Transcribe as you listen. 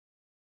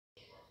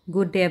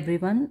Good day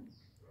everyone.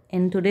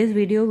 In today's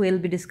video we'll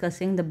be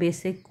discussing the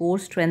basic core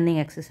strengthening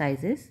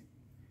exercises.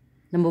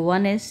 Number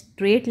 1 is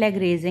straight leg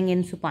raising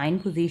in supine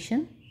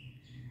position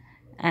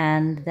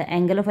and the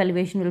angle of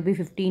elevation will be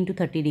 15 to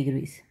 30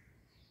 degrees.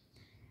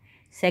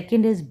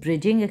 Second is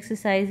bridging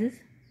exercises.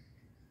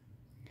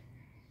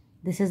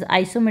 This is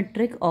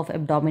isometric of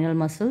abdominal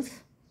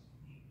muscles.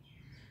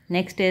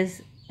 Next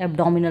is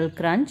abdominal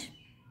crunch,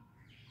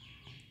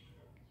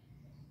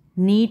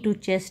 knee to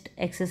chest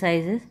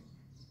exercises,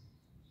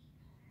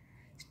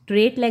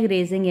 straight leg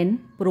raising in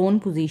prone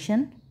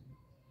position,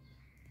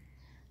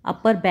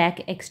 upper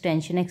back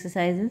extension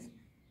exercises,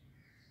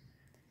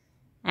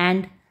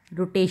 and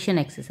rotation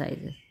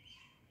exercises.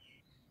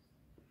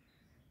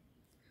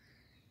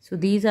 So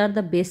these are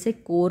the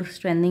basic core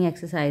strengthening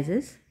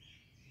exercises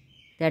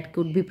that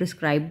could be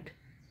prescribed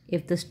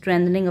if the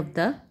strengthening of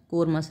the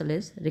core muscle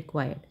is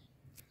required.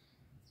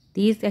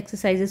 These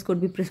exercises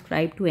could be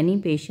prescribed to any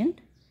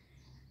patient,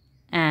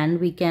 and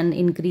we can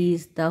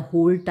increase the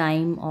hold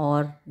time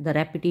or the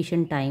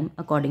repetition time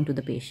according to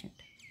the patient.